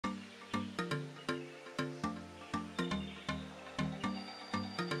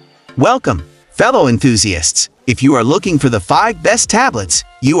Welcome, fellow enthusiasts. If you are looking for the 5 best tablets,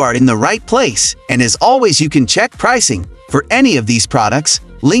 you are in the right place. And as always, you can check pricing for any of these products.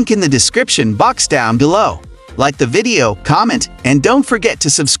 Link in the description box down below. Like the video, comment, and don't forget to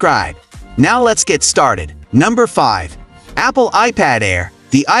subscribe. Now let's get started. Number 5. Apple iPad Air.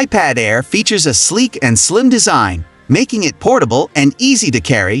 The iPad Air features a sleek and slim design, making it portable and easy to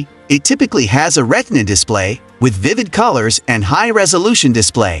carry. It typically has a Retina display with vivid colors and high-resolution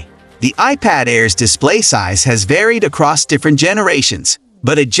display. The iPad Air's display size has varied across different generations,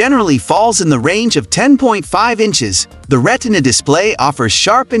 but it generally falls in the range of 10.5 inches. The Retina display offers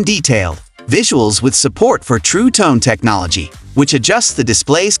sharp and detailed visuals with support for True Tone technology, which adjusts the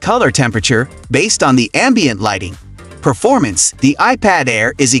display's color temperature based on the ambient lighting. Performance. The iPad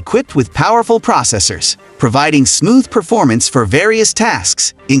Air is equipped with powerful processors, providing smooth performance for various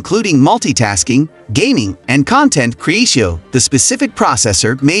tasks, including multitasking, gaming, and content creation. The specific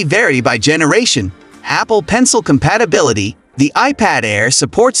processor may vary by generation. Apple Pencil compatibility. The iPad Air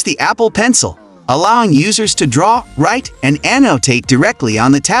supports the Apple Pencil, allowing users to draw, write, and annotate directly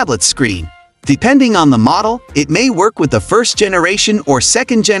on the tablet screen. Depending on the model, it may work with the first generation or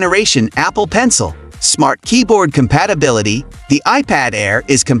second generation Apple Pencil. Smart Keyboard compatibility. The iPad Air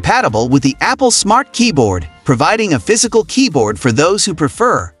is compatible with the Apple Smart Keyboard, providing a physical keyboard for those who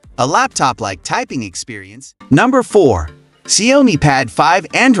prefer a laptop-like typing experience. Number 4. Xiaomi Pad 5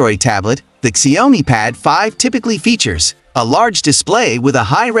 Android Tablet. The Xiaomi Pad 5 typically features a large display with a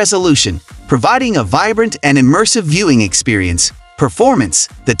high resolution, providing a vibrant and immersive viewing experience. Performance.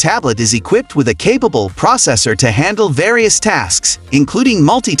 The tablet is equipped with a capable processor to handle various tasks, including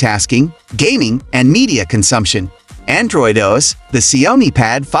multitasking, gaming, and media consumption. Android OS. The Xiaomi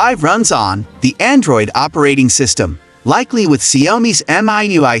Pad 5 runs on the Android operating system, likely with Xiaomi's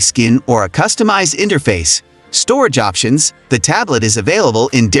MIUI skin or a customized interface. Storage options. The tablet is available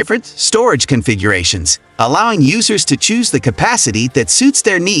in different storage configurations, allowing users to choose the capacity that suits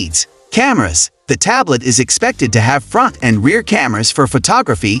their needs. Cameras. The tablet is expected to have front and rear cameras for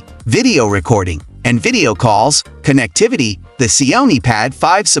photography, video recording, and video calls. Connectivity. The Xiaomi Pad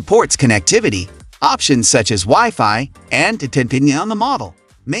 5 supports connectivity. Options such as Wi-Fi and, depending on the model,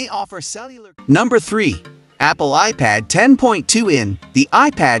 may offer cellular. Number 3. Apple iPad 10.2-inch. The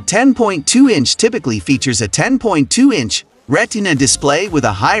iPad 10.2-inch typically features a 10.2-inch Retina display with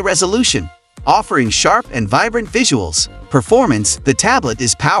a high resolution, offering sharp and vibrant visuals. Performance. The tablet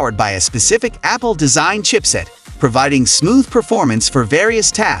is powered by a specific Apple-designed chipset, providing smooth performance for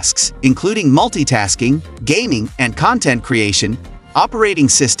various tasks, including multitasking, gaming, and content creation. Operating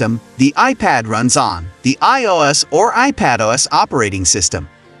system. The iPad runs on the iOS or iPadOS operating system,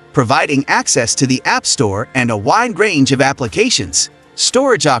 providing access to the App Store and a wide range of applications.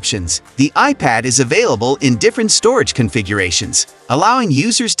 Storage options. The iPad is available in different storage configurations, allowing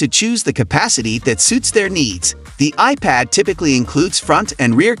users to choose the capacity that suits their needs. The iPad typically includes front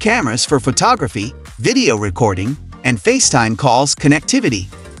and rear cameras for photography, video recording, and FaceTime calls. Connectivity.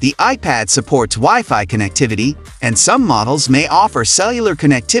 The iPad supports Wi-Fi connectivity, and some models may offer cellular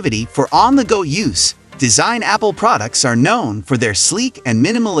connectivity for on-the-go use. Design. Apple products are known for their sleek and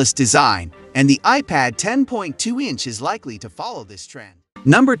minimalist design, and the iPad 10.2-inch is likely to follow this trend.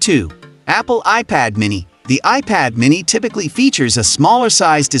 Number 2. Apple iPad Mini. The iPad Mini typically features a smaller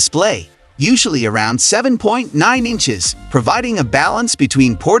size display, usually around 7.9 inches, providing a balance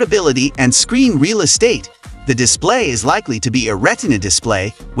between portability and screen real estate. The display is likely to be a Retina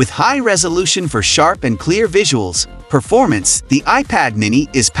display with high resolution for sharp and clear visuals. Performance. The iPad Mini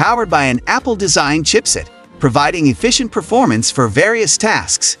is powered by an Apple-designed chipset, providing efficient performance for various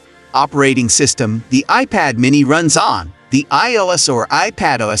tasks. Operating system. The iPad Mini runs on the iOS or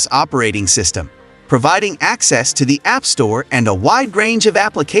iPadOS operating system, providing access to the App Store and a wide range of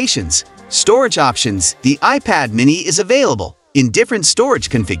applications. Storage options. The iPad Mini is available in different storage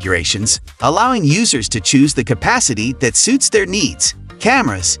configurations, allowing users to choose the capacity that suits their needs.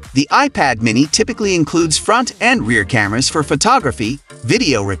 Cameras. The iPad Mini typically includes front and rear cameras for photography,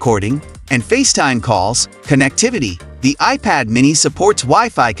 video recording, and FaceTime calls. Connectivity. The iPad Mini supports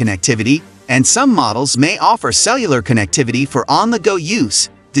Wi-Fi connectivity, and some models may offer cellular connectivity for on-the-go use.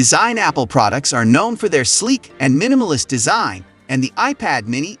 Design. Apple products are known for their sleek and minimalist design, and the iPad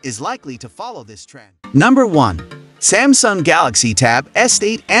Mini is likely to follow this trend. Number 1. Samsung Galaxy Tab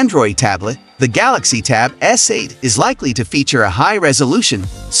S8 Android Tablet. The Galaxy Tab S8 is likely to feature a high-resolution,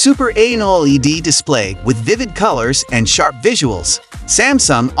 Super AMOLED display with vivid colors and sharp visuals.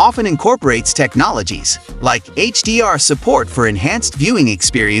 Samsung often incorporates technologies like HDR support for enhanced viewing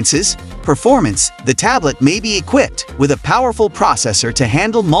experiences. Performance. The tablet may be equipped with a powerful processor to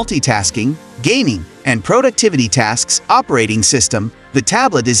handle multitasking, gaming, and productivity tasks. Operating system. The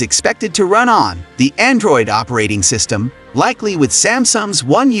tablet is expected to run on the Android operating system, likely with Samsung's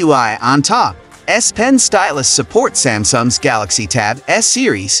One UI on top. S Pen stylus supports Samsung's Galaxy Tab S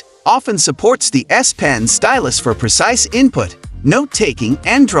series, often supports the S Pen stylus for precise input, note-taking,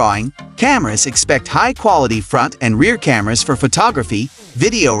 and drawing. Cameras expect high-quality front and rear cameras for photography,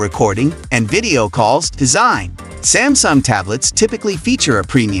 video recording, and video calls. Design. Samsung tablets typically feature a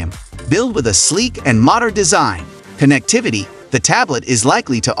premium build with a sleek and modern design. Connectivity. The tablet is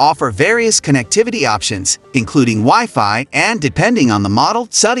likely to offer various connectivity options, including Wi-Fi and, depending on the model,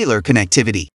 cellular connectivity.